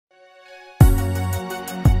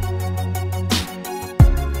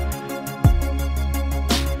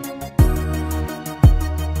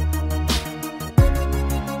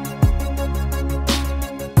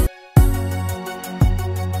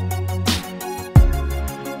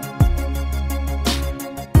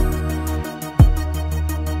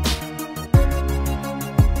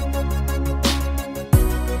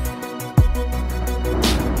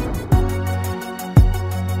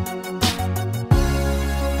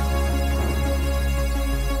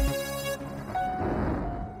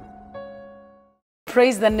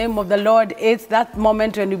praise the name of the Lord. It's that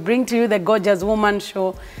moment when we bring to you the Gorgeous Woman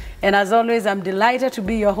Show. And as always, I'm delighted to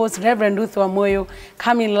be your host, Reverend Ruth Wamoyo,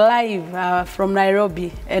 coming live from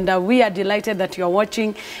Nairobi. And we are delighted that you're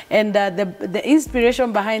watching. And the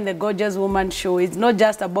inspiration behind the Gorgeous Woman Show is not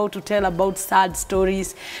just about to tell about sad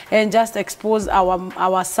stories and just expose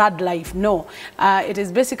our sad life. No, it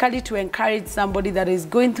is basically to encourage somebody that is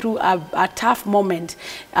going through a tough moment,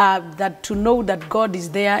 that to know that God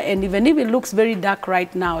is there. And even if it looks very dark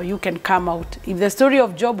right now, you can come out. If the story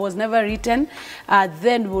of Job was never written,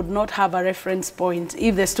 then we would not have a reference point.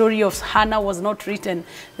 If the story of Hannah was not written,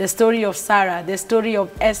 the story of Sarah, the story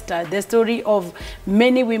of Esther, the story of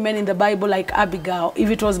many women in the Bible like Abigail, if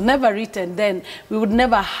it was never written, then we would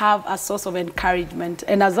never have a source of encouragement.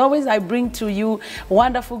 And as always, I bring to you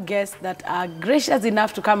wonderful guests that are gracious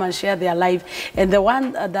enough to come and share their life. And the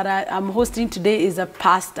one that I'm hosting today is a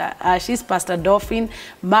pastor. She's Pastor Dolphin,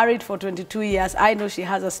 married for 22 years. I know she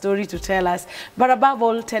has a story to tell us, but above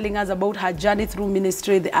all, telling us about her journey through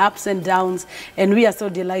ministry, the ups and downs, and we are so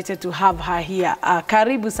delighted to have her here.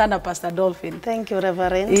 Karibu sana, Pastor Dolphin. Thank you,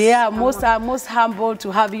 Reverend. Yeah, most humble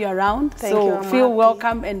to have you around. Thank you. Feel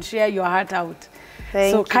welcome and share your heart out.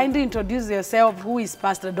 Thank you. Kindly introduce yourself. Who is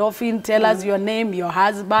Pastor Dolphin? Tell us your name, your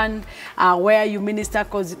husband, where you minister,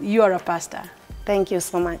 because you are a pastor. Thank you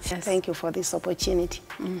so much. Yes. Thank you for this opportunity.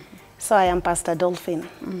 So I am Pastor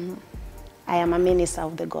Dolphin. I am a minister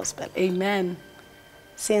of the gospel. Amen.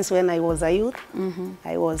 Since when I was a youth,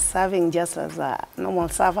 I was serving just as a normal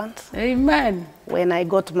servant. Amen. When I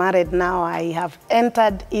got married now, I have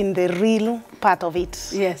entered in the real part of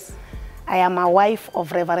it. Yes. I am a wife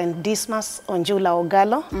of Reverend Dismas Onjula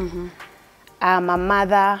Ogalo. I'm a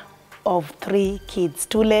mother of 3 kids,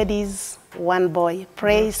 2 ladies, 1 boy.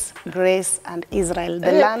 Praise, grace, and Israel.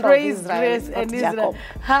 The land of Israel, grace, and Israel.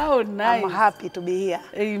 How nice. I'm happy to be here.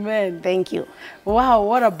 Amen. Thank you. Wow,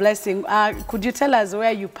 what a blessing. Could you tell us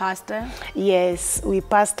where you pastor? Yes, we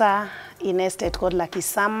pastor in a estate called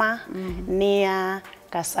Lakisama, near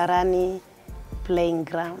Kasarani Playing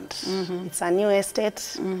Ground. It's a new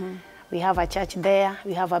estate. We have a church there.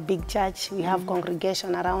 We have a big church. We have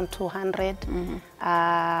congregation around 200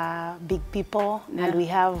 big people. Yeah. And we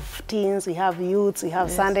have teens, we have youths, we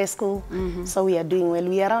have Sunday school. So we are doing well.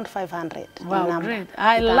 We are around 500 in Wow, number. great.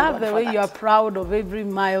 I We thank love God the for way that. you are proud of every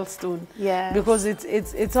milestone. Yes. Because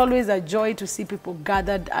it's always a joy to see people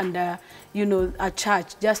gathered under, you know, a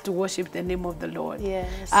church just to worship the name of the Lord.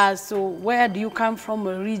 Yes. So where do you come from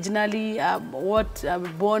originally? What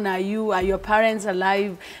born are you? Are your parents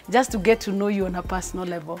alive? Just to get to know you on a personal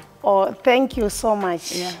level. Oh, thank you so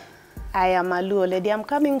much. Yeah. I am a Luo lady. I'm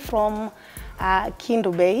coming from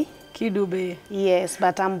Kindu Bay. Kidu Bay. Yes,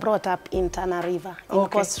 but I'm brought up in Tana River, in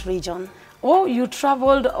Okay. Coast Region. Oh, you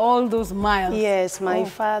traveled all those miles? Yes, my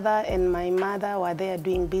father and my mother were there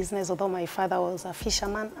doing business, although my father was a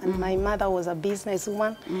fisherman and my mother was a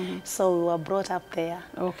businesswoman, so we were brought up there.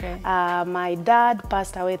 Okay. My dad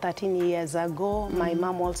passed away 13 years ago. My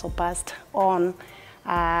mom also passed on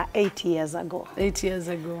 8 years ago. 8 years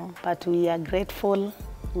ago. But we are grateful.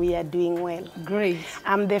 We are doing well. Great.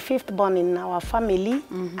 I'm the 5th born in our family,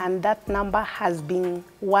 and that number has been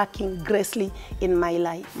working gracefully in my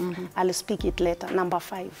life. I'll speak it later. Number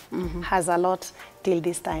 5 has a lot till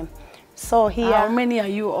this time. So here... How many are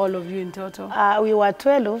you, all of you in total? we were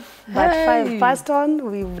 12, but Hey. 5 passed on.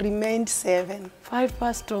 We've remained 7. 5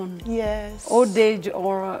 passed on. Yes. Old age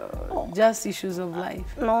or just issues of life?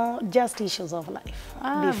 No, just issues of life.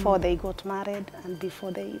 Before they got married and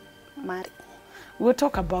before they married. We'll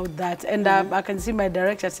talk about that. And I can see my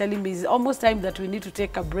director telling me it's almost time that we need to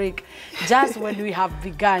take a break just when we have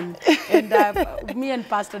begun. And me and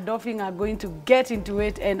Pastor Dolphin are going to get into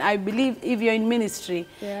it. And I believe if you're in ministry,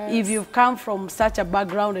 if you've come from such a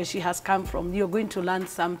background as she has come from, you're going to learn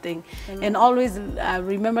something. And always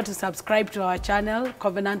remember to subscribe to our channel,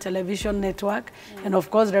 Covenant Television Network. And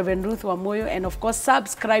of course, Reverend Ruth Wamoyo. And of course,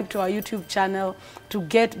 subscribe to our YouTube channel to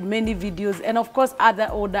get many videos. And of course, other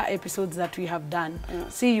older episodes that we have done.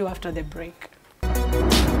 See you after the break.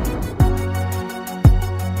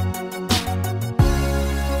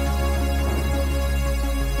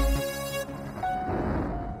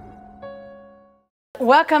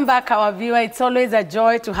 Welcome back, our viewer. It's always a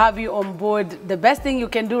joy to have you on board. The best thing you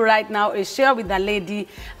can do right now is share with a lady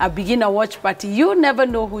a beginner watch party. You never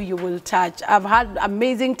know who you will touch. I've had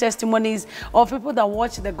amazing testimonies of people that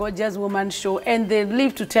watch the Gorgeous Woman Show and they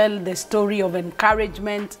live to tell the story of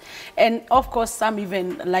encouragement. And of course, some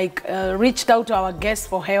even like reached out to our guests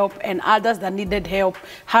for help, and others that needed help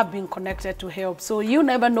have been connected to help. So you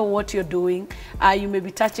never know what you're doing. You may be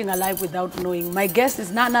touching a life without knowing. My guest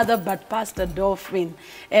is none other but Pastor Dolphin. name.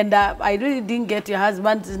 And I really didn't get your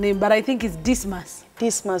husband's name, but I think it's Dismas.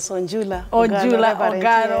 Dismas Onjula. Onjula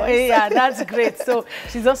Ogaro. Yes. Yeah, that's great. So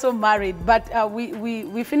she's also married. But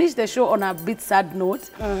we finished the show on a bit sad note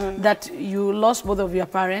that you lost both of your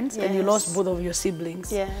parents and you lost both of your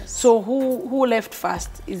siblings. Yes. So who left first?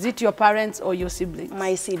 Is it your parents or your siblings?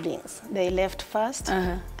 My siblings. They left first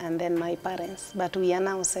and then my parents. But we are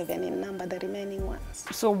now 7 in number, the remaining ones.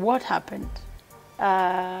 So what happened?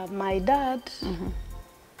 My dad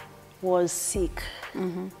was sick.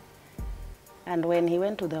 And when he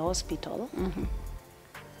went to the hospital,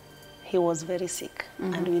 he was very sick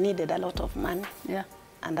and we needed a lot of money. Yeah.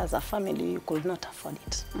 And as a family, you could not afford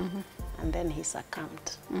it. And then he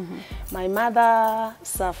succumbed. My mother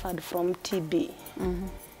suffered from TB.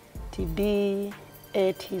 TB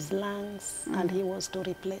ate his lungs and he was to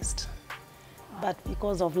be replaced. But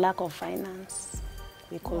because of lack of finance,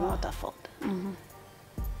 we could not afford.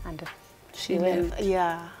 And She left.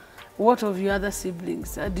 Yeah. What of your other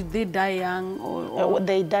siblings? Did they die young? Or?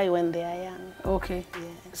 They die when they are young. Okay. Yes.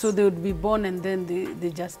 So they would be born and then they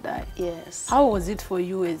just die. Yes. How was it for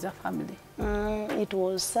you as a family? It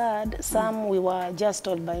was sad. Some we were just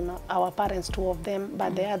told by our parents, 2 of them,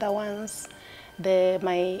 but the other ones,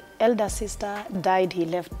 my elder sister died, he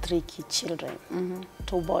left 3 children,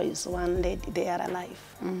 2 boys, 1 lady, they are alive.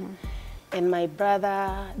 And my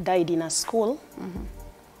brother died in a school.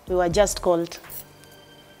 We were just called.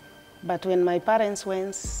 But when my parents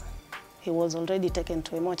went, he was already taken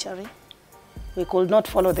to a mortuary. We could not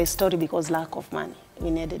follow the story because lack of money. We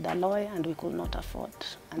needed a lawyer and we could not afford.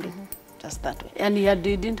 And just that way. And yet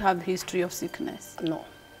they didn't have history of sickness? No.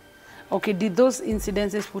 Okay, did those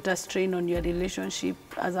incidences put a strain on your relationship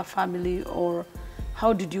as a family, or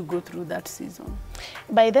how did you go through that season?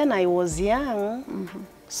 By then I was young,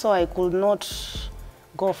 so I could not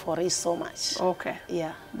go for it so much. Okay.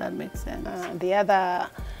 Yeah. That makes sense. The other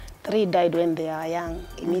 3 died when they are young.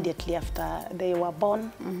 Immediately after they were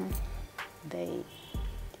born, they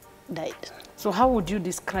died. So how would you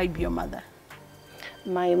describe your mother?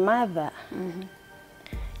 My mother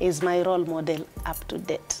is my role model up to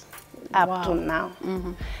date, up to now.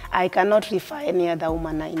 I cannot refer any other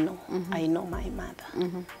woman I know. I know my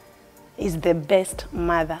mother. Is the best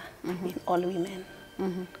mother in all women,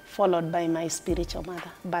 followed by my spiritual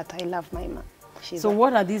mother. But I love my mother. So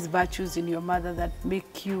what are these virtues in your mother that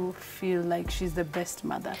make you feel like she's the best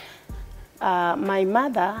mother? My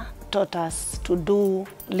mother taught us to do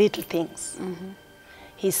little things.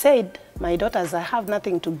 He said, my daughters, I have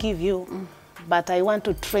nothing to give you, but I want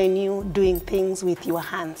to train you doing things with your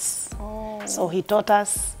hands. So he taught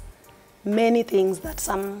us many things that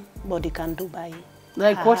somebody can do by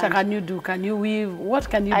Like what can you do? Can you weave? What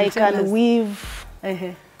can you do? I can weave.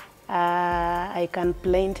 I can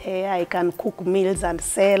plait hair, I can cook meals and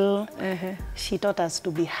sell. She taught us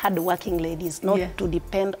to be hard-working ladies, not to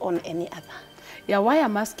depend on any other. Yeah, why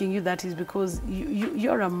I'm asking you that is because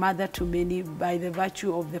you're a mother to many by the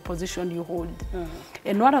virtue of the position you hold.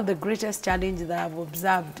 And one of the greatest challenges that I've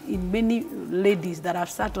observed in many ladies that have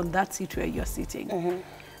sat on that seat where you're sitting,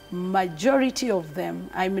 majority of them,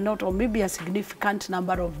 I mean not, or maybe a significant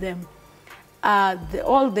number of them,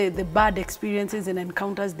 all the bad experiences and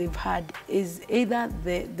encounters they've had is either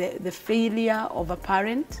the failure of a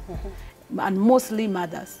parent, and mostly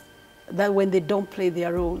mothers, that when they don't play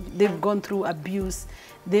their role, they've gone through abuse,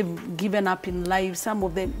 they've given up in life, some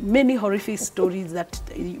of them, many horrific stories that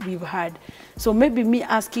we've had. So maybe me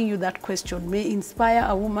asking you that question may inspire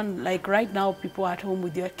a woman, like right now, people at home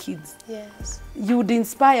with their kids. Yes. You would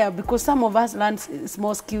inspire, because some of us learn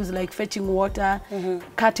small skills like fetching water,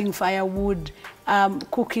 cutting firewood,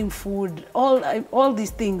 cooking food, all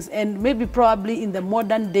these things. And maybe probably in the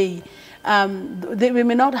modern day, we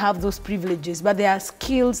may not have those privileges, but there are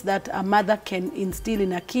skills that a mother can instill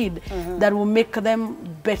in a kid that will make them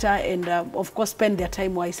better and, of course, spend their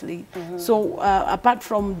time wisely. So apart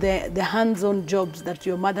from the hands-on jobs that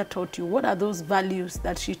your mother taught you, what are those values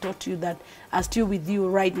that she taught you that are still with you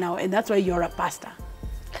right now? And that's why you're a pastor.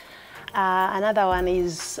 Another one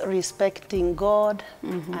is respecting God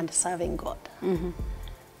and serving God.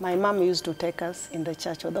 My mom used to take us in the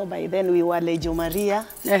church, although by then we were Legio Maria.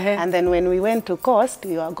 And then when we went to Coast,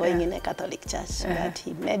 we were going in a Catholic church. But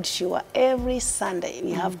he made sure every Sunday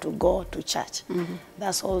we have to go to church.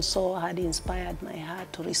 That's also had inspired my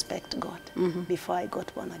heart to respect God before I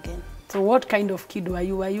got born again. So what kind of kid were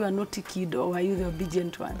you? Were you a naughty kid or were you the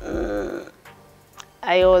obedient one?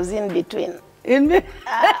 I was in between.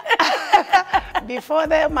 Before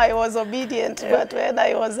them, I was obedient, but when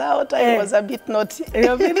I was out, I was a bit naughty.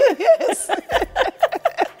 Yes.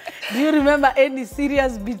 Do you remember any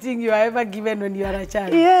serious beating you ever given when you were a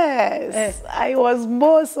child? Yes, I was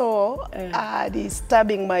more so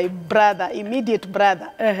disturbing my brother, immediate brother.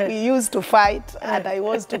 We used to fight, and I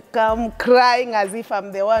was to come crying as if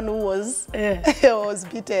I'm the one who was, was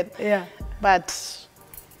beaten. Yeah. But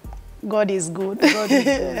God is good. God is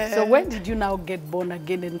good. So when did you now get born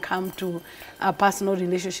again and come to a personal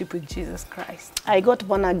relationship with Jesus Christ? I got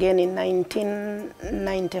born again in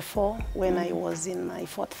 1994 when I was in my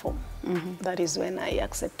fourth form. That is when I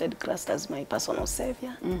accepted Christ as my personal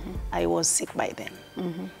savior. I was sick by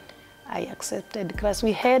then. I accepted Christ.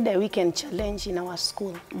 We had a weekend challenge in our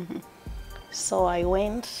school. So I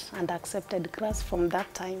went and accepted Christ. From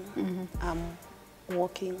that time,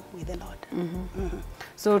 walking with the Lord.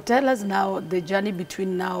 So tell us now the journey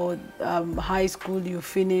between now, high school, you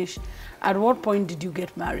finish. At what point did you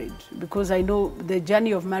get married? Because I know the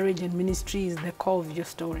journey of marriage and ministry is the core of your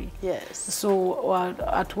story. Yes. So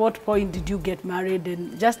at what point did you get married?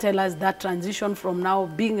 And just tell us that transition from now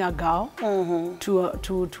being a girl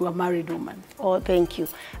to a married woman. Oh, thank you.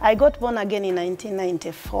 I got born again in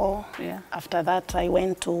 1994. Yeah. After that, I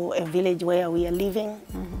went to a village where we are living.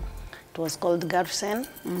 It was called Garsen.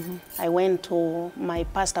 I went to my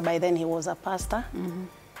pastor. By then, he was a pastor.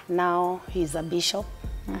 Now he's a bishop.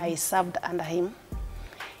 I served under him.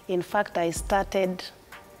 In fact, I started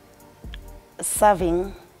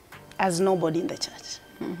serving as nobody in the church.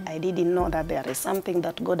 I didn't know that there is something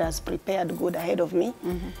that God has prepared good ahead of me.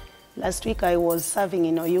 Last week I was serving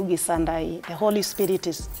in Oyugis, and the Holy Spirit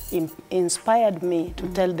inspired me to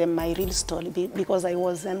tell them my real story because I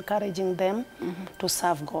was encouraging them to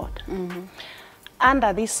serve God.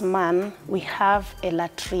 Under this man, we have a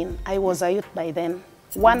latrine. I was a youth by then.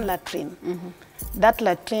 One latrine. That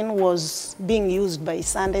latrine was being used by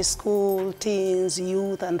Sunday school, teens,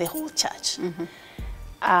 youth, and the whole church.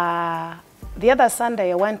 The other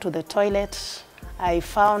Sunday I went to the toilet. I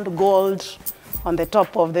found gold on the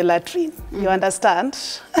top of the latrine. You understand?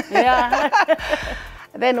 Yeah.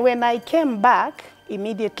 Then when I came back,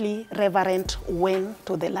 immediately Reverend went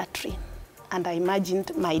to the latrine. And I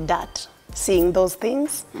imagined my dad seeing those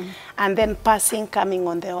things and then coming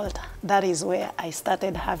on the altar. That is where I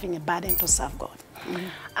started having a burden to serve God.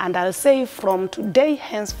 And I'll say from today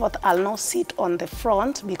henceforth, I'll not sit on the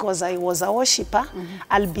front because I was a worshiper.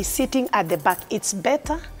 I'll be sitting at the back. It's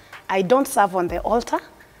better. I don't serve on the altar.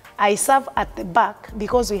 I serve at the back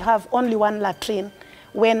because we have only one latrine.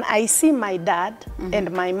 When I see my dad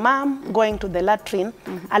and my mom going to the latrine,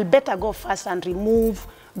 I'll better go first and remove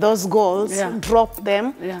those goals, drop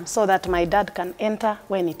them so that my dad can enter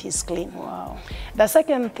when it is clean. Wow. The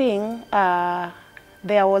second thing,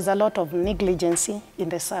 there was a lot of negligence in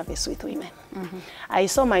the service with women. I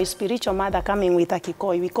saw my spiritual mother coming with a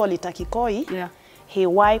kikoi. We call it a kikoi. Yeah. He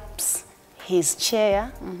wipes his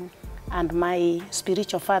chair and my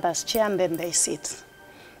spiritual father's chair, and then they sit.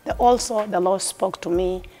 Also, the Lord spoke to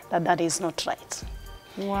me that that is not right.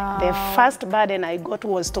 Wow. The first burden I got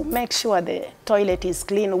was to make sure the toilet is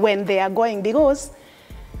clean when they are going, because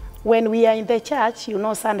when we are in the church, you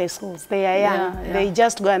know, Sunday schools, they are young. They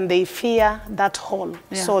just go and they fear that hole.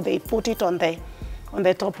 So they put it on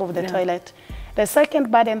the top of the toilet. The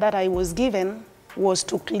second burden that I was given was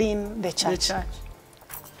to clean the church.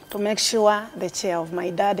 To make sure the chair of my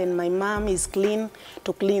dad and my mom is clean,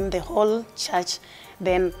 to clean the whole church.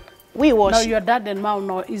 Then we wash. Now your dad and mom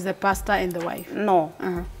is the pastor and the wife? No.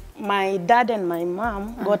 My dad and my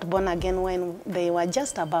mom got born again when they were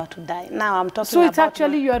just about to die. Now I'm talking about... So it's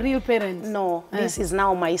actually your real parents? No, this is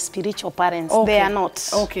now my spiritual parents. They are not.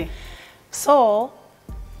 Okay. So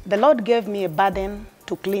the Lord gave me a burden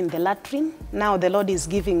to clean the latrine. Now the Lord is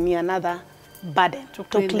giving me another burden to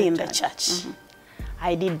clean the church.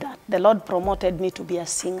 I did that. The Lord promoted me to be a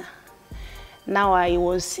singer. Now I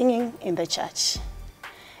was singing in the church.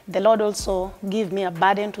 The Lord also gave me a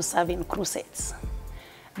burden to serve in crusades.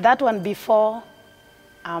 That one before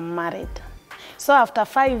I'm married. So after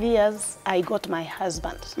 5 years, I got my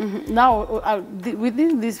husband. Now,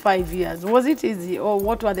 within these 5 years, was it easy, or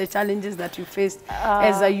what were the challenges that you faced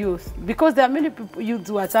as a youth? Because there are many youths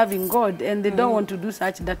who are serving God and they don't want to do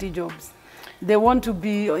such dirty jobs. They want to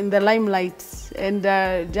be in the limelight and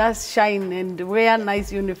just shine and wear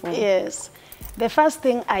nice uniforms. Yes. The first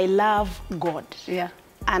thing, I love God. Yeah.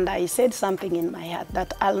 And I said something in my heart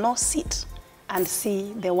that I'll not sit and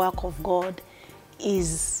see the work of God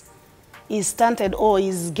is stunted or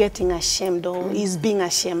is getting ashamed or is being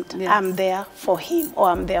ashamed. I'm there for him or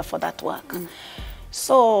I'm there for that work.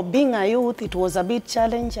 So being a youth, it was a big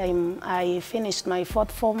challenge. I finished my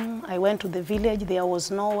fourth form. I went to the village. There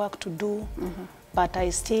was no work to do. But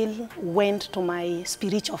I still went to my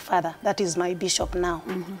spiritual father, that is my bishop now,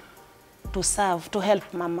 to serve, to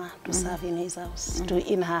help Mama to serve in his house,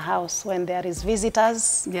 in her house. When there is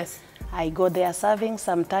visitors, Yes. I go there serving.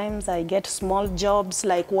 Sometimes I get small jobs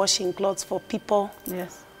like washing clothes for people.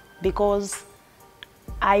 Yes. Because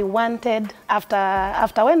I wanted,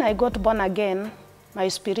 after when I got born again, my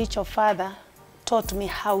spiritual father taught me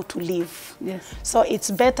how to live. Yes. So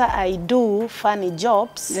it's better I do funny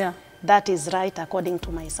jobs. Yeah. That is right according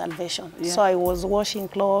to my salvation. Yeah. So I was washing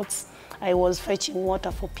clothes, I was fetching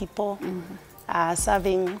water for people,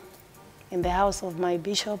 serving in the house of my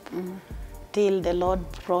bishop, till the Lord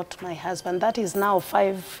brought my husband. That is now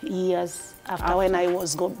 5 years after when I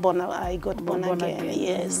was born again.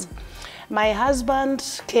 Yes. My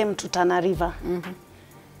husband came to Tana River.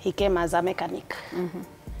 He came as a mechanic.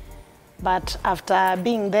 But after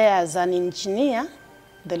being there as an engineer,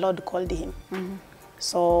 the Lord called him.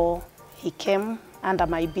 So he came under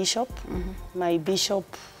my bishop. My bishop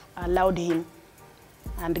allowed him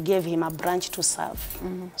and gave him a branch to serve.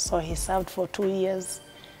 So he served for 2 years,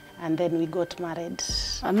 and then we got married.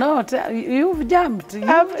 No, you've jumped.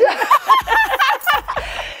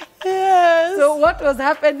 Yes. So what was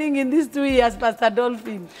happening in these 2 years, Pastor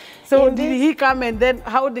Dolphin? So did he come, and then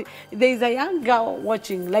how did, there is a young girl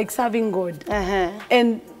watching, like serving God,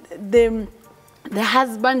 and the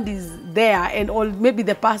husband is there, and or maybe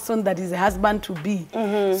the person that is the husband to be.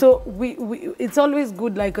 So it's always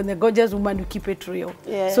good, like on the Gorgeous Woman, we keep it real.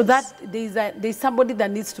 Yes. So that there's somebody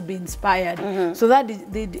that needs to be inspired. So that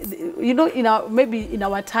you know, maybe in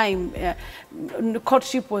our time,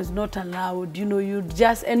 courtship was not allowed. You know, you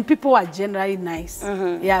just, and people are generally nice.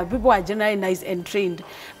 Yeah, people are generally nice and trained.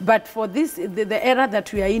 But for this, the era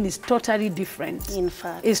that we are in is totally different. In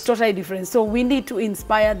fact, it's totally different. So we need to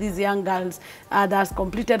inspire these young girls that has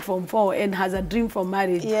completed Form 4 and has a dream for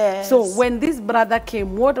marriage. Yes. So when this brother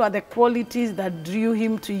came, what were the qualities that drew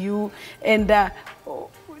him to you? And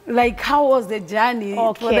like, how was the journey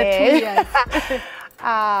for the 2 years?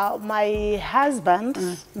 My husband,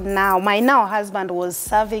 my now husband, was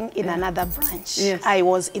serving in another branch. Yes. I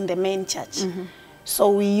was in the main church. So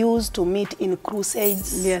we used to meet in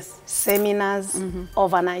crusades, seminars,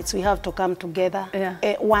 overnights. We have to come together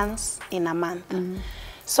once in a month.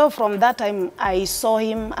 So from that time, I saw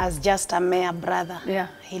him as just a mere brother.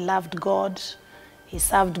 He loved God. He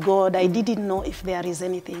served God. I didn't know if there is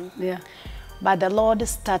anything. But the Lord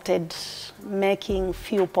started making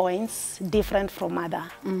few points different from other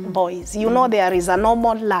boys. You know, there is a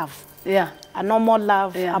normal love. A normal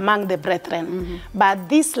love among the brethren. But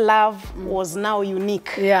this love was now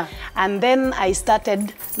unique. And then I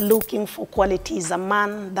started looking for qualities, a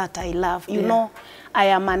man that I love. You know, I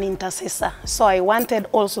am an intercessor. So I wanted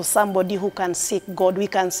also somebody who can seek God. We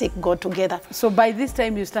can seek God together. So by this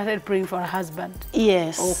time you started praying for a husband?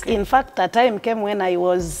 Yes. In fact, a time came when I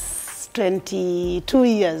was 22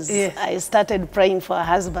 years. I started praying for a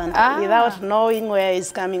husband without knowing where he's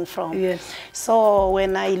coming from. So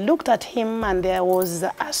when I looked at him and there was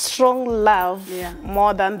a strong love,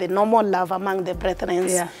 more than the normal love among the brethren,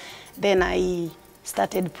 then I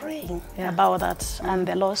started praying about that. And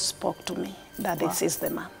the Lord spoke to me that this is the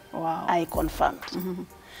man. I confirmed.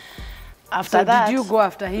 After that, did you go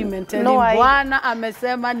after him and tell him, Bwana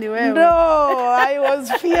amesema ni wewe? No, I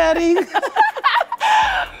was fearing.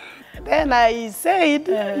 Then I said,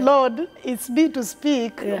 Lord, it's me to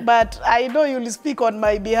speak, but I know you'll speak on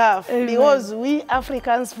my behalf. Because we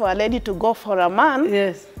Africans, for a lady to go for a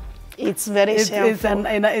man, it's very shameful.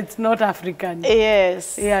 It's not African. Yeah,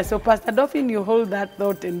 so Pastor Dolphin, you hold that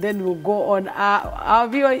thought, and then we'll go on. Our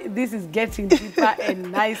viewer, this is getting deeper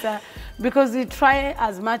and nicer, because we try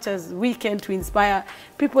as much as we can to inspire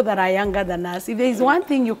people that are younger than us. If there is one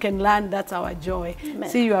thing you can learn, that's our joy. Amen.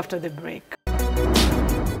 See you after the break.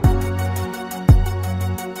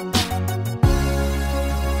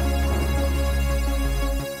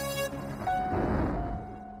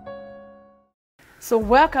 So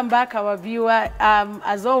welcome back, our viewer.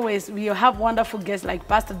 As always, we have wonderful guests like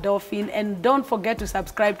Pastor Dolphin, and don't forget to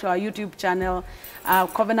subscribe to our YouTube channel,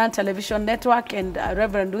 Covenant Television Network, and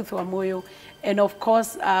Reverend Ruth Wamoyo. And of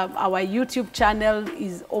course, our YouTube channel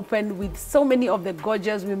is open with so many of the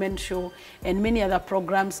Gorgeous Women Show and many other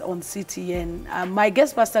programs on CTN. My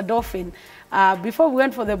guest, Pastor Dolphin, before we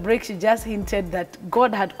went for the break, she just hinted that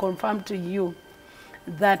God had confirmed to you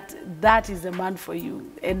that that is the man for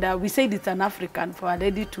you. And we said it's an African for a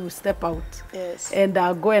lady to step out and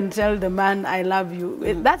go and tell the man, I love you.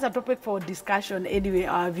 That's a topic for discussion anyway,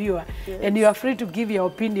 our viewer. And you are free to give your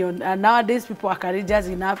opinion. And nowadays, people are courageous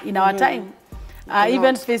enough. In our time,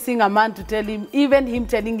 Even facing a man to tell him, even him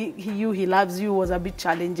telling you he loves you was a bit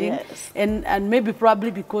challenging. Yes. And maybe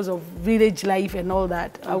probably because of village life and all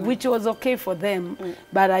that, which was okay for them.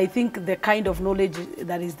 But I think the kind of knowledge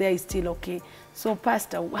that is there is still okay. So,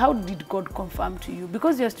 Pastor, how did God confirm to you?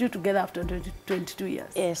 Because you're still together after 22 years.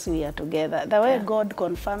 Yes, we are together. The way God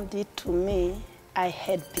confirmed it to me, I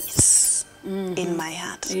had peace in my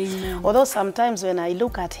heart. Amen. Although sometimes when I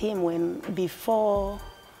look at him, before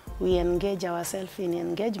we engage ourselves in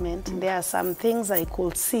engagement, there are some things I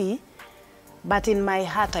could see, but in my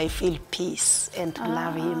heart I feel peace and to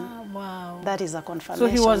love him. Wow. That is a confirmation.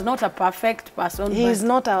 So he was not a perfect person. He was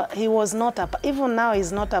not even now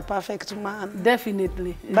he's not a perfect man.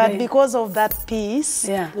 Definitely. But because of that peace,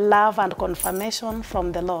 Yeah. love and confirmation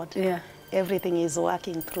from the Lord, Yeah. everything is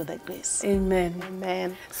working through the grace. Amen.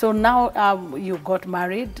 Amen. So now you got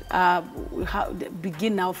married.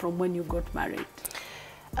 Begin now from when you got married.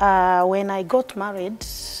 When I got married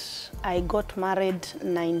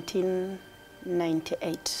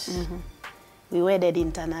 1998. We wedded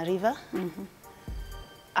in Tana River.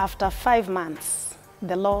 After 5 months,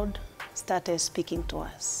 the Lord started speaking to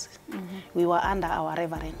us. We were under our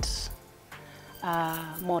reverend,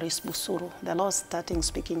 Maurice Busuru. The Lord started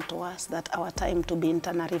speaking to us that our time to be in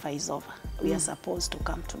Tana River is over. We are supposed to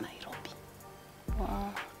come to Nairobi.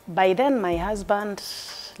 Wow. By then, my husband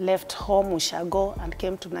left home, Ushago, and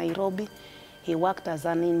came to Nairobi. He worked as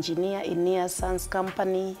an engineer in Nia Sons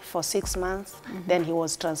Company for 6 months. Then he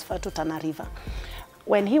was transferred to Tana River.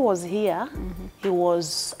 When he was here, he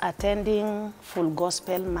was attending Full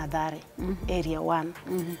Gospel Madare, Area 1.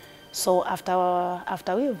 So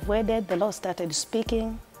after we wedded, the Lord started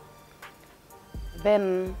speaking.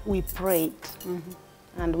 Then we prayed.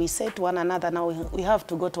 And we said to one another, now we have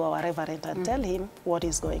to go to our reverend and tell him what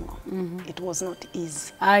is going on. It was not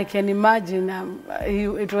easy. I can imagine.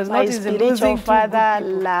 It was not easy. My spiritual father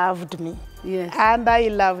loved me. Yes. And I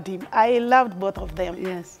loved him. I loved both of them.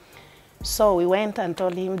 Yes. So we went and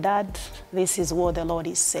told him, Dad, this is what the Lord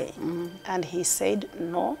is saying. And he said,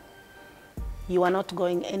 no, you are not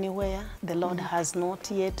going anywhere. The Lord has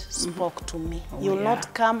not yet spoke to me. You will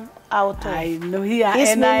not come out of I know here, his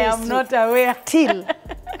and I am not aware. till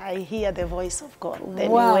I hear the voice of God.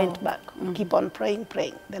 Then we went back. Keep on praying.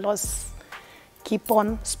 The Lord keep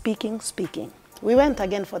on speaking. We went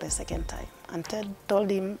again for the second time and told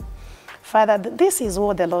him, Father, this is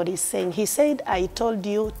what the Lord is saying. He said, I told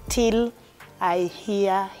you till I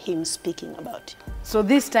hear him speaking about you. So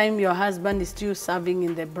this time your husband is still serving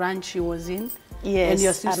in the branch he was in? Yes. And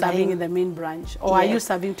you're still serving in the main branch? Or are you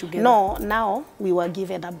serving together? No, now we were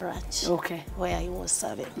given a branch. Okay. Where he was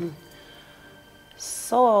serving.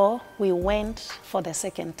 So we went for the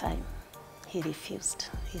second time. He refused.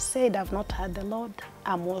 He said, I've not heard the Lord.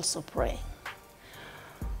 I'm also praying.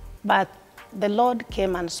 But the Lord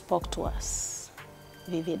came and spoke to us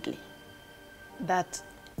vividly that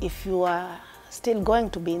if you are still going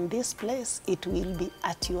to be in this place, it will be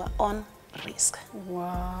at your own risk.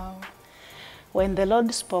 Wow. When the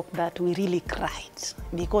Lord spoke that, we really cried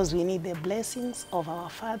because we need the blessings of our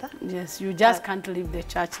Father. Yes, you just can't leave the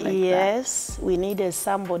church like that. Yes, we needed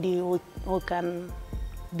somebody who can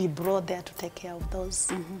be brought there to take care of those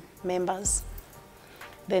members.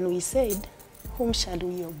 Then we said, whom shall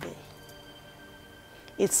we obey?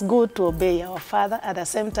 It's good to obey our Father. At the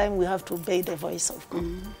same time, we have to obey the voice of God.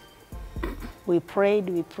 We prayed,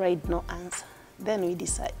 no answer. Then we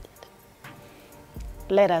decided,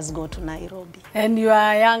 let us go to Nairobi. And you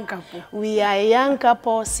are a young couple? We are a young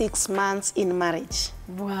couple, 6 months in marriage.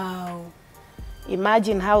 Wow.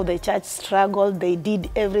 Imagine how the church struggled. They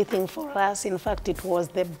did everything for us. In fact, it was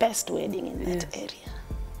the best wedding in that area.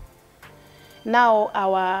 Now,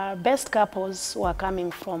 our best couples were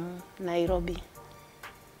coming from Nairobi.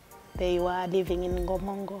 They were living in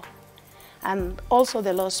Ngomongo. And also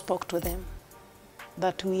the Lord spoke to them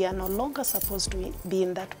that we are no longer supposed to be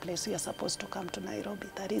in that place. We are supposed to come to Nairobi.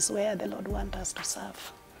 That is where the Lord wants us to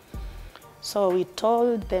serve. So we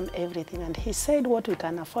told them everything. And he said, what we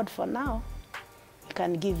can afford for now, we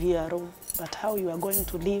can give you a room. But how you are going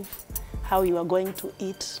to live, how you are going to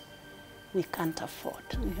eat, we can't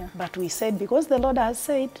afford. But we said, because the Lord has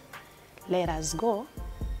said, let us go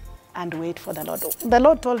and wait for the Lord. The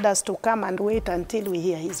Lord told us to come and wait until we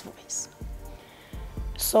hear his voice.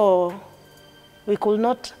 So we could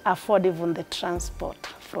not afford even the transport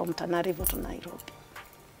from Tana River to Nairobi.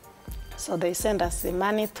 So they sent us the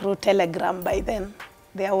money through telegram by then.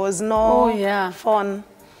 There was no phone.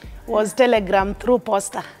 It was telegram through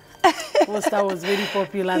posta. Posta was very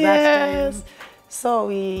popular that time. So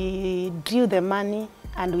we drew the money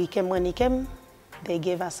and we came. When we came, they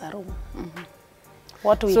gave us a room.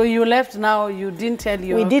 What we So you left now, you didn't tell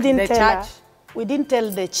your we didn't the tell church? her, we didn't tell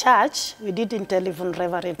the church, we didn't tell even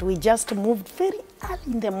Reverend. We just moved very early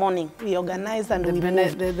in the morning. We organized and we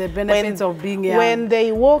moved. The benefits of being young. When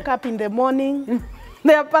they woke up in the morning,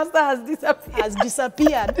 Their pastor has disappeared. has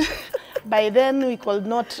disappeared. By then we could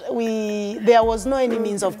not, there was no any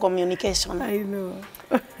means of communication. I know.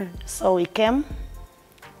 So we came,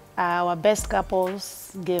 our best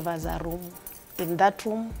couples gave us a room. In that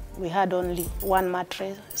room, we had only one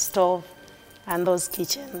mattress, stove, and those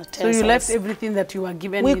kitchen utensils. So you left everything that you were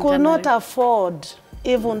given. We could not afford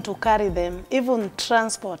even to carry them, even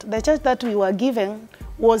transport. The church that we were given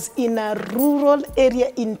was in a rural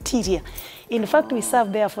area interior. In fact, we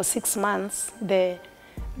served there for 6 months.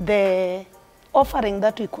 The offering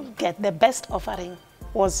that we could get, the best offering,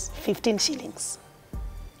 was 15 shillings.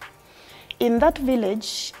 In that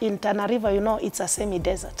village, in Tana River, you know, it's a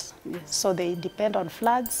semi-desert. Yes. So they depend on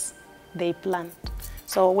floods, they plant.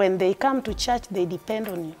 So when they come to church, they depend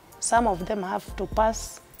on you. Some of them have to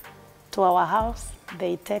pass to our house,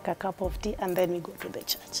 they take a cup of tea, and then we go to the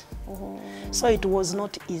church. Oh. So it was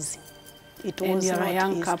not easy. It was you're not a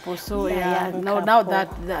young easy. couple, so Yeah, yeah, young now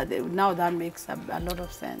couple. that makes a lot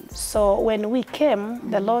of sense. So when we came,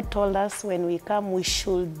 the Lord told us when we come, we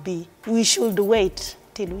should wait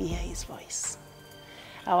till we hear his voice.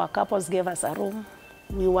 Our couples gave us a room.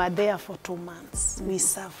 We were there for 2 months. We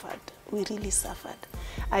suffered. We really suffered.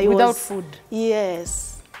 Without food?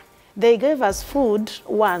 Yes. They gave us food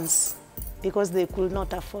once because they could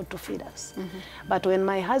not afford to feed us. But when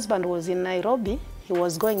my husband was in Nairobi, he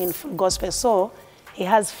was going in full gospel, so he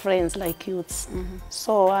has friends like youths.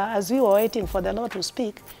 So as we were waiting for the Lord to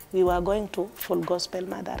speak, we were going to full gospel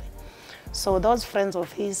Madare. So those friends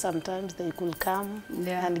of his, sometimes they could come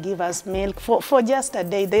and give us milk for just a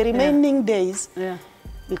day. The remaining days,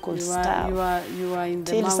 we could starve. You are in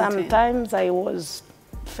the Till mountain. sometimes I was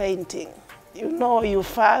fainting. You know, you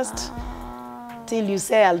fast till you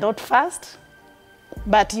say, I'll not fast,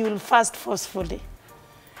 but you'll fast forcefully.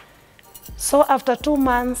 So after 2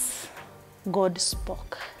 months, God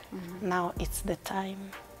spoke. Now it's the time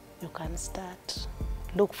you can start.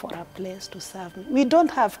 Look for a place to serve me. We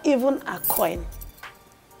don't have even a coin.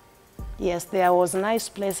 Yes, there was nice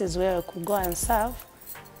places where we could go and serve,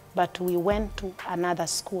 but we went to another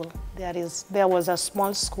school. There was a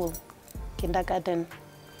small school, kindergarten.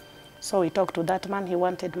 So we talked to that man, he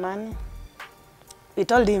wanted money. We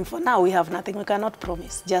told him, for now we have nothing, we cannot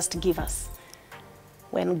promise, just give us.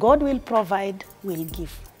 When God will provide, we'll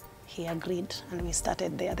give. He agreed, and we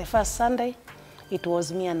started there. The first Sunday, it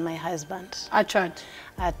was me and my husband. At church?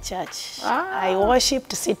 At church. I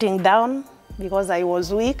worshipped sitting down because I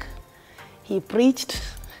was weak. He preached,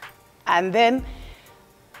 and then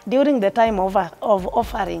during the time of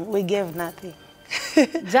offering, we gave nothing.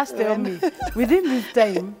 Just tell me, within this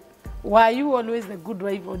time, were you always a good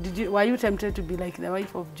wife, or were you tempted to be like the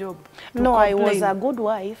wife of Job? No, I was a good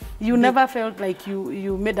wife. You never felt like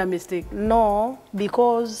you made a mistake? No,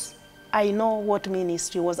 because I know what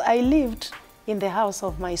ministry was. I lived in the house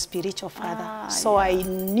of my spiritual father, so I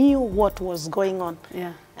knew what was going on.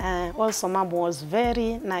 Also, Mom was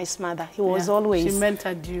very nice mother. He was always... She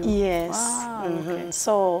mentored you? Yes. Wow, okay.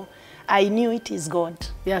 So I knew it is God.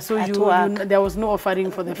 Yeah, so there was no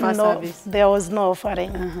offering for the first service? There was no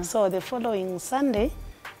offering. So the following Sunday,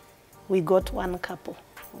 we got one couple.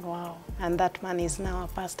 Wow. And that man is now a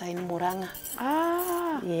pastor in Muranga.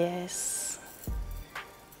 Yes.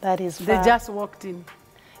 That is They just walked in?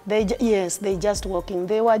 Yes, they just walked in.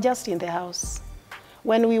 They were just in the house.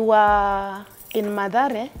 When we were in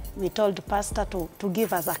Madare, we told the pastor to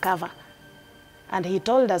give us a cover. And he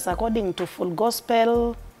told us, according to full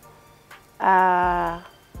gospel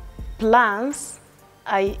plans,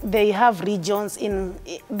 they have regions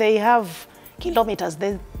they have kilometers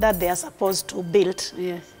that they are supposed to build.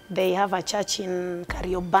 Yes. They have a church in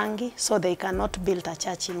Kariobangi, so they cannot build a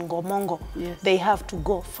church in Gomongo. Yes. They have to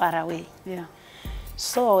go far away. Yeah.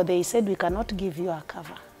 So they said, we cannot give you a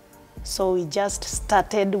cover. So we just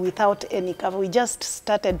started without any cover. We just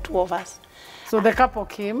started, 2 of us. So the couple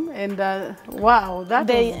came, and wow, that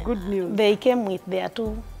was good news. They came with their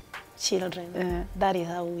 2 children. That is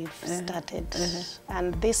how we've started.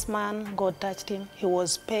 And this man, God touched him. He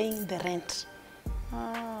was paying the rent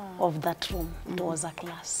of that room. It was a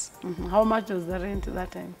class. How much was the rent at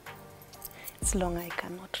that time? It's long, I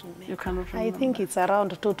cannot remember. You cannot remember? I think it's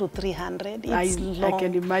around 200 to 300. It's long. I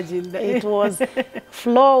can imagine that. It was,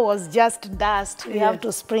 floor was just dust. We have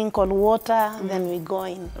to sprinkle water, then we go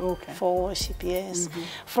in for worship, yes.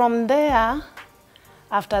 From there,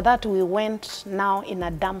 after that, we went now in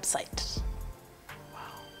a dump site.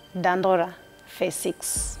 Wow. Dandora, phase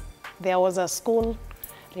 6. There was a school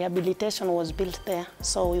Rehabilitation was built there.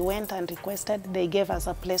 So we went and requested. They gave us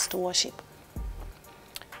a place to worship.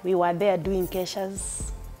 We were there doing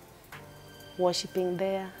keshas, worshiping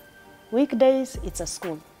there. Weekdays, it's a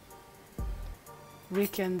school.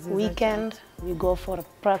 Weekends is Weekend, we go for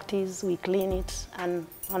practice, we clean it, and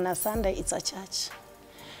on a Sunday, it's a church.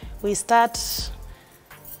 We start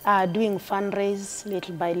doing fundraise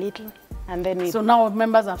little by little, and then we... So now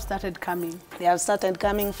members have started coming? They have started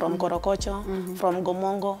coming from Korokocho, from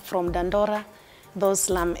Gomongo, from Dandora, those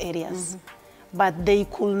slum areas. But they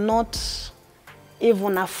could not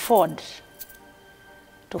even afford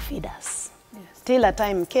to feed us. Yes. Till a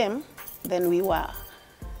time came, then we were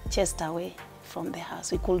chased away from the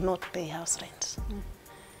house. We could not pay house rent.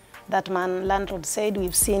 That man, landlord, said,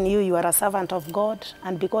 we've seen you, you are a servant of God,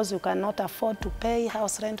 and because you cannot afford to pay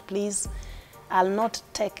house rent, please, I'll not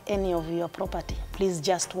take any of your property. Please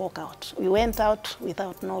just walk out. We went out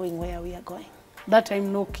without knowing where we are going. That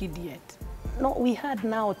time, no kid yet? No, we had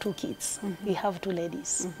now 2 kids. We have 2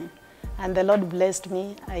 ladies. And the Lord blessed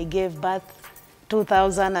me. I gave birth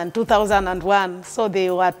 2000 and 2001. So they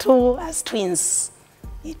were 2 as twins.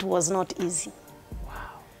 It was not easy.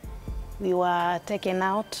 We were taken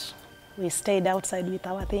out. We stayed outside with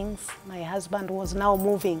our things. My husband was now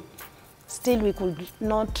moving. Still, we could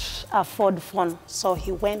not afford phone, so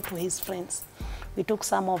he went to his friends. We took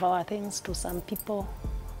some of our things to some people,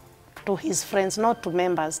 to his friends, not to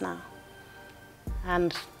members now.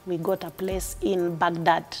 And we got a place in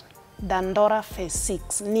Baghdad, Dandora Phase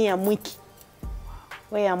 6, near Mwiki,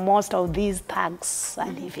 where most of these thugs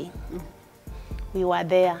are living. We were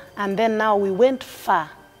there. And then now we went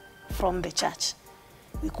far from the church.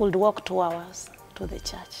 We could walk 2 hours to the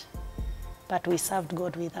church. But we served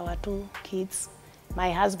God with our 2 kids.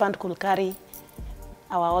 My husband could carry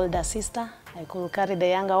our older sister. I could carry the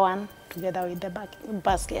younger one together with the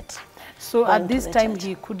basket. So at this time,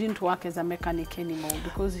 he couldn't work as a mechanic anymore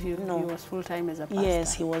because he was full-time as a pastor?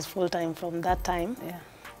 Yes, he was full-time from that time. Yeah.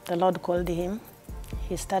 The Lord called him.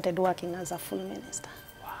 He started working as a full minister.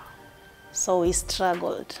 Wow. So we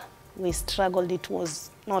struggled. We struggled. It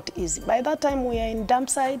was not easy. By that time, we were in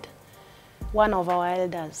Dampside. One of our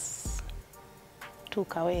elders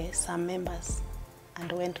took away some members and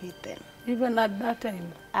went with them. Even at that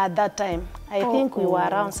time? At that time. I think we were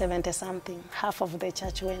around 70-something. Half of the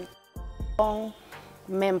church went. Long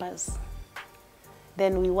members.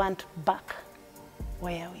 Then we went back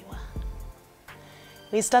where we were.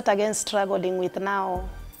 We start again struggling with now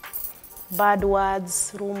bad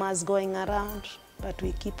words, rumors going around, but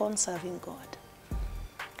we keep on serving God.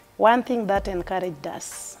 One thing that encouraged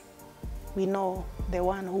us, we know the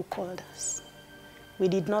one who called us. We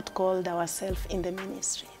did not call ourselves in the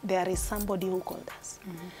ministry. There is somebody who called us.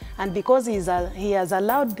 And because he has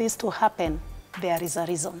allowed this to happen, there is a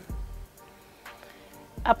reason.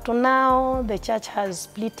 Up to now, the church has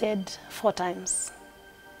splitted 4 times.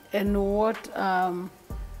 And what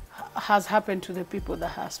has happened to the people that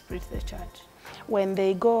have split the church? When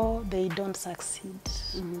they go, they don't succeed.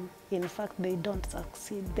 In fact, they don't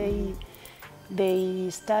succeed. They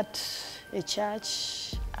start a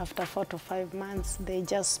church, after 4 to 5 months, they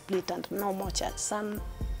just split and no more church. Some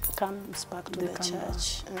comes back to the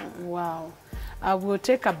church. Wow. We'll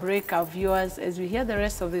take a break, our viewers, as we hear the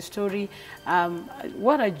rest of the story.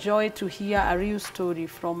 What a joy to hear a real story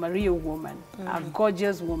from a real woman, a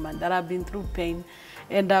gorgeous woman that has been through pain.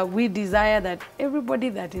 And we desire that everybody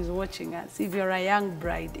that is watching us, if you're a young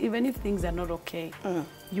bride, even if things are not okay,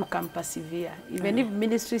 you can persevere. Even if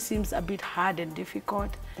ministry seems a bit hard and difficult,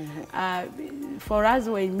 for us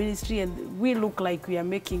who are in ministry and we look like we are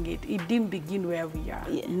making it, it didn't begin where we are.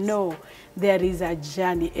 Yes. No, there is a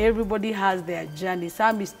journey. Everybody has their journey.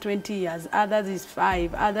 Some is 20 years, others is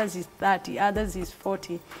 5, others is 30, others is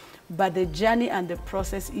 40. But the journey and the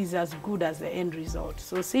process is as good as the end result.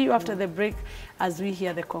 So see you after the break as we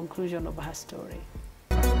hear the conclusion of her story.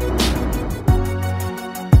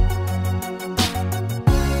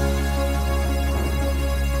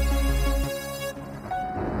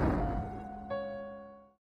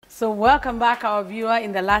 So welcome back, our viewer.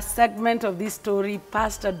 In the last segment of this story,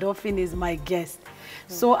 Pastor Dauphin is my guest.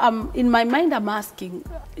 So in my mind, I'm asking,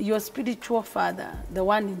 your spiritual father, the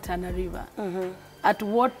one in Tana River, at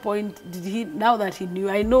what point did he, now that he knew,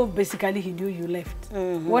 I know basically he knew you left,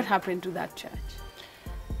 what happened to that church?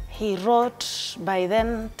 He wrote, by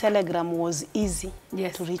then telegram was easy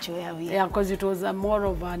to reach where we are. Yeah, because it was more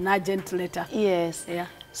of an urgent letter. Yes. Yeah.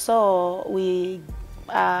 So we,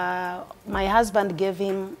 my husband gave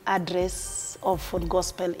him address of Full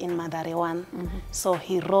Gospel in Mathare 1. So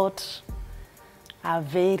he wrote a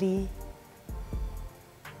very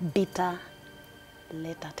bitter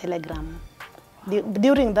letter, telegram,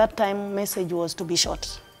 During that time, message was to be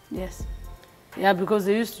short. Yes. Yeah, because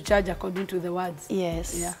they used to charge according to the words.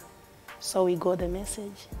 Yes. Yeah. So we got the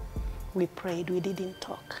message. We prayed. We didn't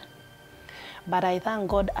talk. But I thank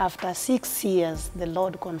God, after 6 years, the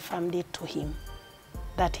Lord confirmed it to him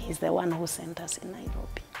that he's the one who sent us in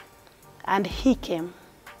Nairobi. And he came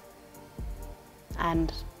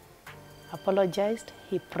and apologized.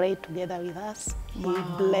 He prayed together with us. Wow. He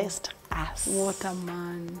blessed us. What a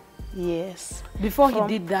man. Yes. Before he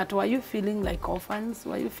did that, were you feeling like orphans?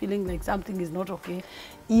 Were you feeling like something is not okay?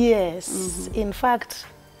 Yes. In fact,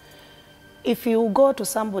 if you go to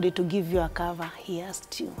somebody to give you a cover, he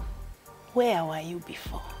asked you, where were you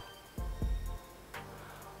before?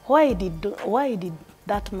 Why did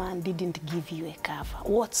that man didn't give you a cover?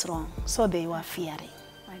 What's wrong? So they were fearing.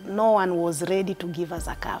 No one was ready to give us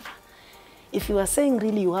a cover. If you are saying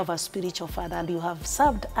really you have a spiritual father and you have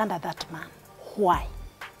served under that man, why?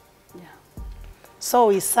 Yeah. So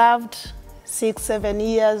we served 6, 7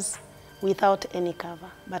 years without any cover.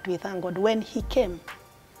 But we thank God, when he came,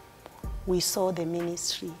 we saw the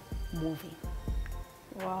ministry moving.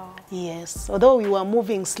 Wow. Yes, although we were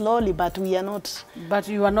moving slowly, but we are not. But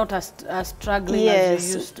you are not as struggling as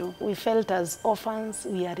you used to. We felt as orphans,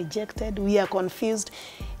 we are rejected, we are confused.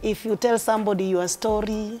 If you tell somebody your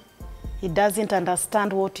story, he doesn't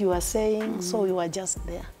understand what you are saying, so we were just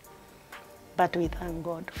there. But we thank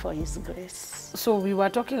God for his grace. So we were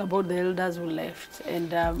talking about the elders who left,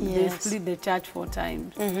 and they split the church 4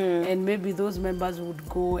 times. And maybe those members would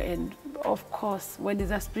go, and of course, when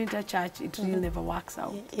it's a splinter church, it really never works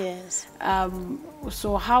out. Yes.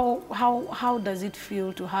 So how does it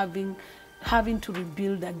feel to having to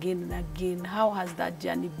rebuild again and again? How has that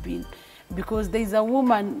journey been? Because there's a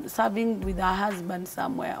woman serving with her husband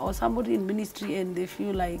somewhere, or somebody in ministry, and they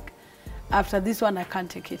feel like, after this one, I can't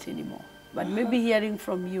take it anymore. But maybe hearing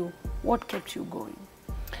from you, what kept you going?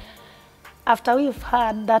 After we've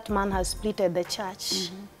heard that man has splitted the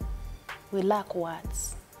church, we lack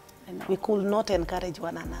words. We could not encourage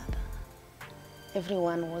one another.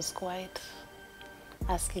 Everyone was quiet,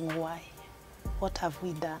 asking why. What have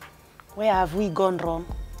we done? Where have we gone wrong?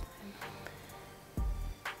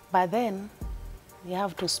 But then, we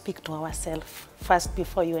have to speak to ourselves first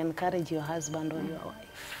before you encourage your husband or your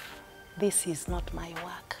wife. This is not my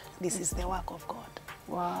work. This is the work of God.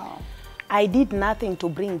 Wow. I did nothing to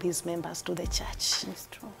bring these members to the church. It's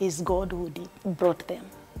true. It's God who brought them.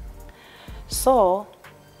 So,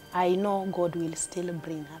 I know God will still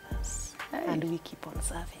bring others, and we keep on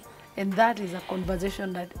serving. And that is a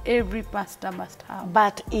conversation that every pastor must have.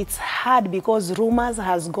 But it's hard because rumors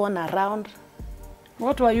has gone around.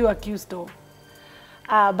 What were you accused of?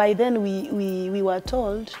 By then we were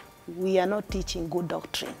told we are not teaching good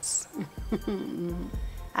doctrines.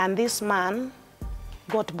 And this man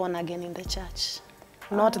got born again in the church.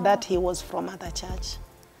 Not that he was from other church.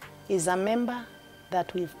 He's a member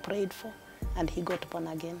that we've prayed for, and he got born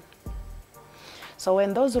again. So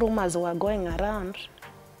when those rumors were going around,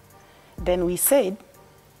 then we said,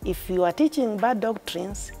 if you are teaching bad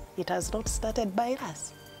doctrines, it has not started by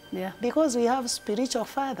us. Yeah. Because we have spiritual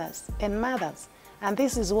fathers and mothers, and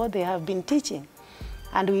this is what they have been teaching.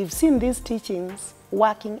 And we've seen these teachings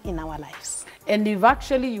working in our lives. And if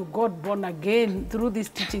actually you got born again through these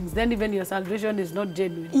teachings, then even your salvation is not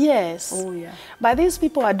genuine. Yes. Oh, yeah. But these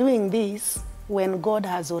people are doing this when God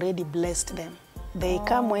has already blessed them. They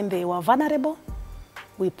come when they were vulnerable.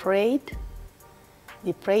 We prayed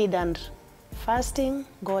and fasting.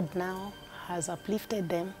 God now has uplifted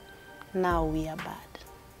them. Now we are bad.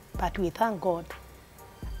 But we thank God.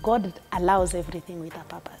 God allows everything with a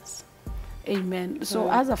purpose. Amen. So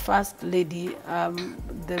as a first lady,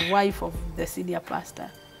 the wife of the senior pastor,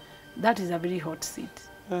 that is a very hot seat.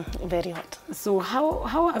 Very hot. So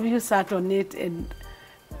how have you sat on it, and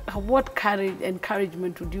what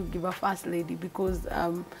encouragement would you give a first lady? Because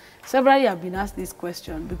several have been asked this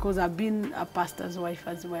question, because I've been a pastor's wife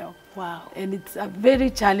as well. Wow. And it's a very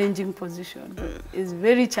challenging position. It's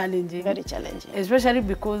very challenging. Very challenging. Especially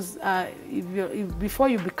because if before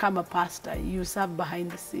you become a pastor, you serve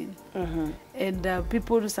behind the scene. And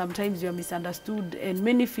people, sometimes you're misunderstood, and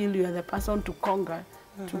many feel you are the person to conquer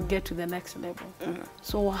to get to the next level.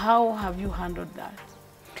 So how have you handled that?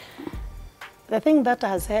 The thing that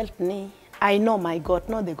has helped me, I know my God,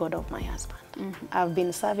 not the God of my husband. I've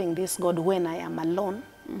been serving this God when I am alone.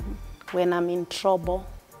 When I'm in trouble,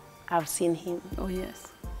 I've seen him. Oh,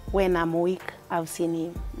 yes. When I'm weak, I've seen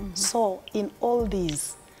him. So in all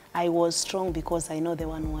these, I was strong because I know the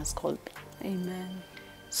one who has called me. Amen.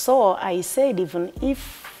 So I said, even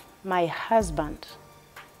if my husband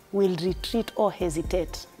will retreat or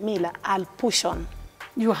hesitate, Mila, I'll push on.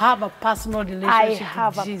 You have a personal relationship I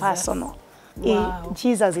have with a Jesus. personal. Wow.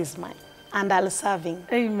 Jesus is mine, and I'll serve him.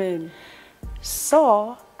 Amen.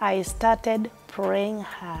 So I started praying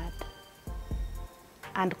hard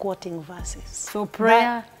and quoting verses. So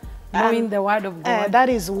prayer, knowing the word of God. That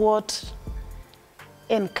is what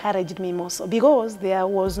encouraged me more so, because there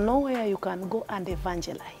was nowhere you can go and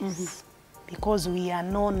evangelize, because we are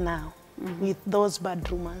known now with those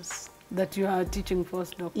bad rumors. That you are teaching false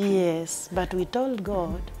doctrine. Yes, but we told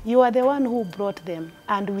God, you are the one who brought them,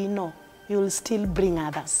 and we know you will still bring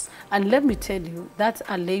others. And let me tell you, that's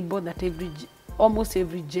a label that almost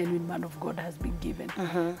every genuine man of God has been given.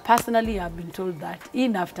 Personally, I've been told that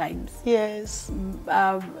enough times. Yes.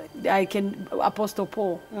 Apostle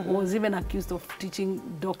Paul was even accused of teaching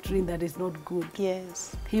doctrine that is not good.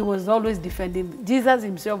 Yes. He was always defending. Jesus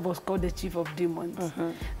himself was called the chief of demons.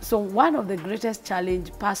 So one of the greatest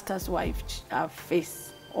challenge pastors' wives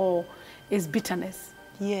face is bitterness.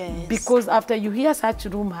 Yes. Because after you hear such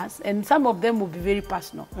rumors, and some of them will be very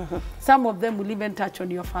personal, some of them will even touch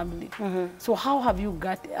on your family. So how have you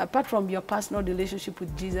got, apart from your personal relationship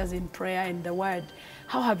with Jesus in prayer and the word,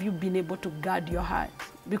 how have you been able to guard your heart?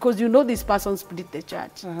 Because you know this person split the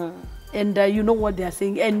church, and you know what they are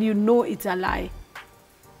saying, and you know it's a lie.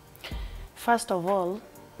 First of all,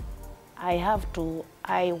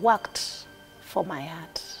 I worked for my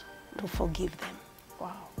heart to forgive them.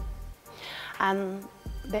 Wow. And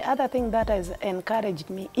the other thing that has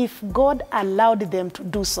encouraged me, if God allowed them to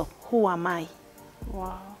do so, who am I?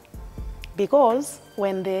 Wow. Because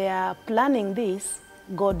when they are planning this,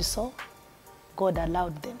 God saw, God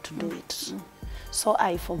allowed them to do it. So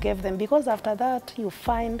I forgave them, because after that you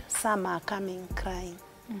find some are coming crying.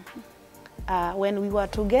 When we were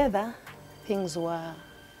together, things were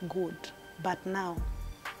good, but now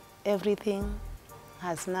everything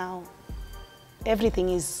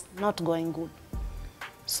is not going good.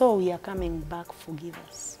 So we are coming back, forgive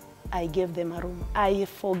us. I gave them a room. I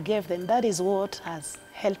forgave them. That is what has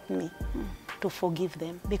helped me to forgive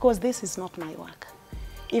them, because this is not my work.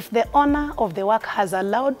 If the owner of the work has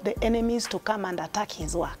allowed the enemies to come and attack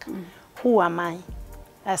his work, who am I,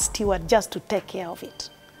 a steward, just to take care of it?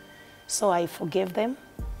 So I forgave them,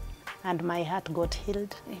 and my heart got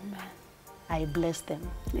healed. Amen. I bless them.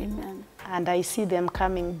 Amen. And I see them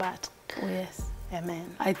coming back. Oh, yes.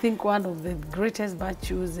 Amen. I think one of the greatest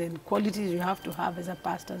virtues and qualities you have to have as a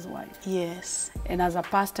pastor's wife, Yes. and as a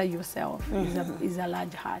pastor yourself, is a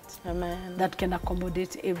large heart. Amen. That can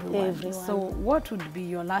accommodate everyone. So what would be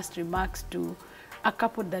your last remarks to a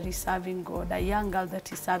couple that is serving God, a young girl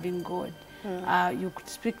that is serving God? You could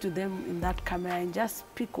speak to them in that camera and just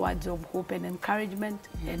speak words of hope and encouragement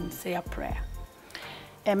and say a prayer.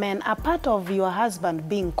 Amen. A part of your husband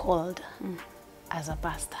being called as a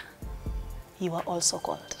pastor, you are also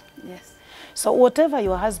called. Yes. So whatever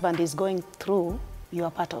your husband is going through, you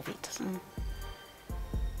are part of it.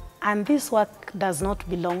 And this work does not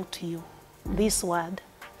belong to you. This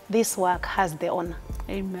work has the owner.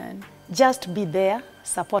 Amen. Just be there,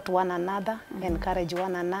 support one another, encourage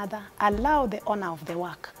one another, allow the owner of the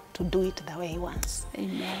work to do it the way he wants.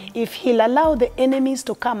 Amen. If he'll allow the enemies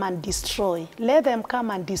to come and destroy, let them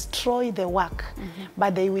come and destroy the work,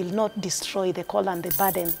 but they will not destroy the call and the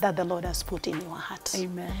burden that the Lord has put in your heart.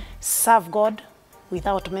 Amen. Serve God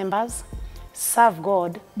without members. Serve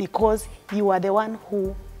God because you are the one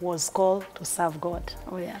who was called to serve God.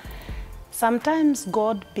 Oh, yeah. Sometimes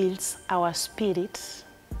God builds our spirit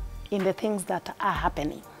in the things that are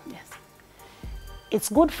happening. Yes. It's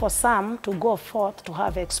good for some to go forth to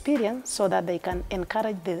have experience so that they can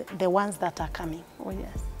encourage the ones that are coming. Oh,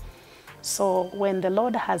 yes. So when the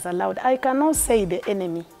Lord has allowed, I cannot say the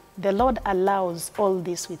enemy, the Lord allows all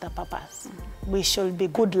this with a purpose. We should be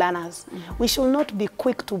good learners. We should not be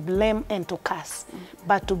quick to blame and to curse,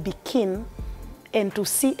 but to be keen and to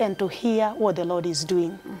see and to hear what the Lord is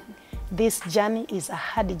doing. This journey is a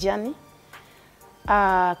hard journey.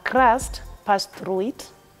 Christ passed through it.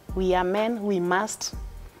 We are men, we must.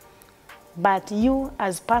 But you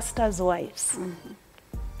as pastors' wives,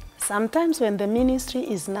 sometimes when the ministry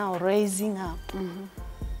is now raising up,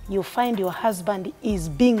 you find your husband is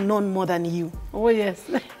being known more than you. Oh, yes.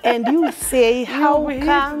 And you say, how hit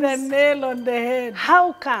comes? the nail on the head.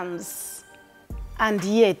 How comes? And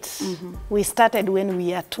yet, we started when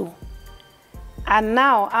we are two. And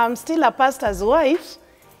now I'm still a pastor's wife.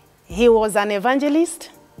 He was an evangelist.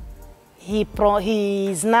 He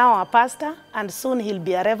is now a pastor, and soon he'll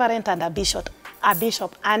be a reverend and a bishop,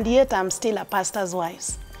 and yet I'm still a pastor's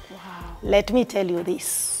wife. Wow. Let me tell you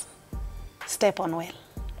this, step on well.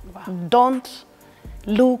 Wow. Don't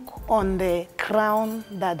look on the crown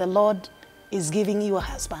that the Lord is giving your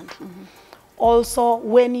husband. also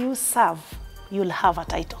when you serve, you'll have a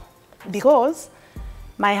title. Because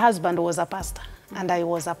my husband was a pastor and I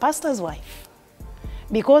was a pastor's wife.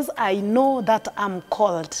 Because I know that I'm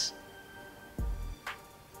called,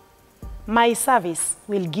 my service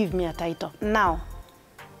will give me a title. Now,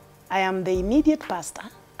 I am the immediate pastor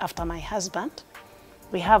after my husband.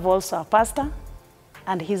 We have also a pastor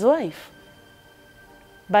and his wife.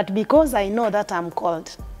 But because I know that I'm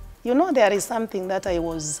called, you know, there is something that I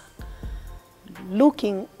was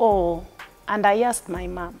looking and I asked my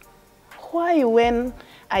mom, why when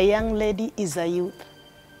a young lady is a youth,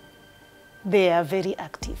 they are very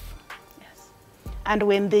active? Yes. And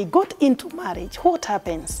when they got into marriage, what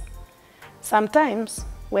happens? Sometimes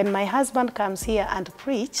when my husband comes here and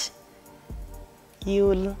preach,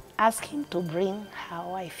 you'll ask him to bring her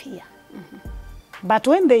wife here. But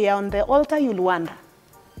when they are on the altar, you'll wonder,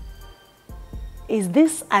 is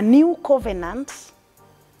this a new covenant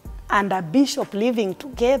and a bishop living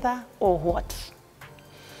together or what?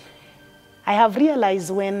 I have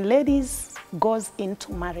realized when ladies goes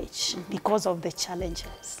into marriage because of the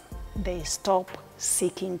challenges, they stop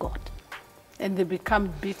seeking God. And they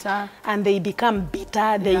become bitter. And they become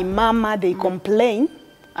bitter, they murmur, they complain.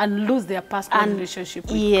 And lose their personal relationship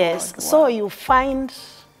with God. Yes, wow. So you find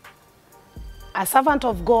a servant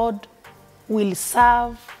of God will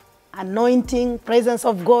serve, anointing, presence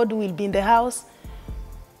of God will be in the house.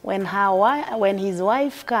 When his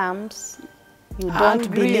wife comes, you don't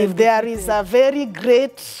believe there is a very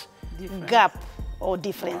great gap or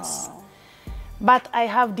difference. Wow. But I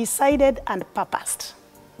have decided and purposed,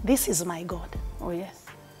 this is my God. Oh yes.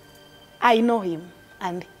 I know him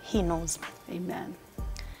and he knows me. Amen.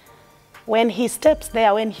 When he steps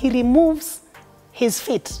there, when he removes his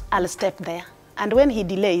feet, I'll step there. And when he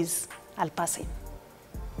delays, I'll pass him.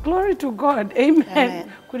 Glory to God. Amen.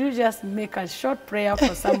 Amen. Could you just make a short prayer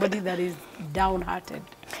for somebody that is downhearted?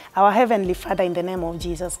 Our Heavenly Father, in the name of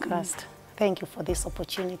Jesus Christ, thank you for this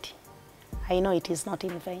opportunity. I know it is not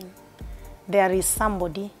in vain. There is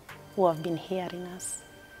somebody who have been hearing us.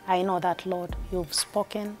 I know that, Lord, you've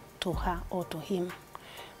spoken to her or to him.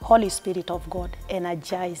 Holy Spirit of God,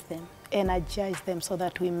 energize them so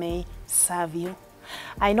that we may serve you.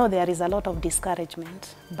 I know there is a lot of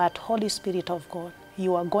discouragement, but Holy Spirit of God,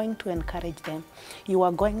 you are going to encourage them. You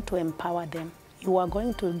are going to empower them. You are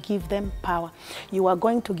going to give them power. You are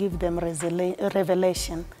going to give them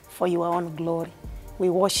revelation for your own glory. We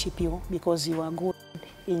worship you because you are good.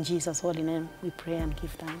 In Jesus' holy name, we pray and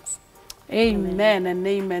give thanks. Amen and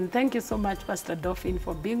amen. Thank you so much, Pastor Dauphin,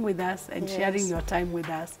 for being with us and sharing your time with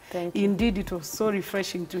us. Thank you. Indeed, it was so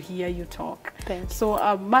refreshing to hear you talk. Thank you.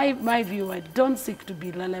 So my viewer, don't seek to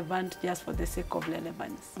be relevant just for the sake of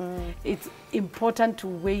relevance. It's important to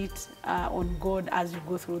wait on God as you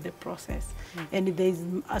go through the process. And there's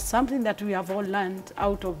something that we have all learned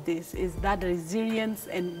out of this is that resilience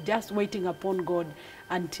and just waiting upon God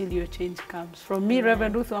until your change comes. From me,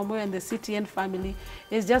 Reverend Ruth Wamoyo and the CTN family,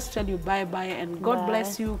 is just tell you bye-bye and God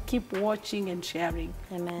bless you. Keep watching and sharing.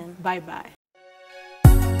 Amen. Bye-bye.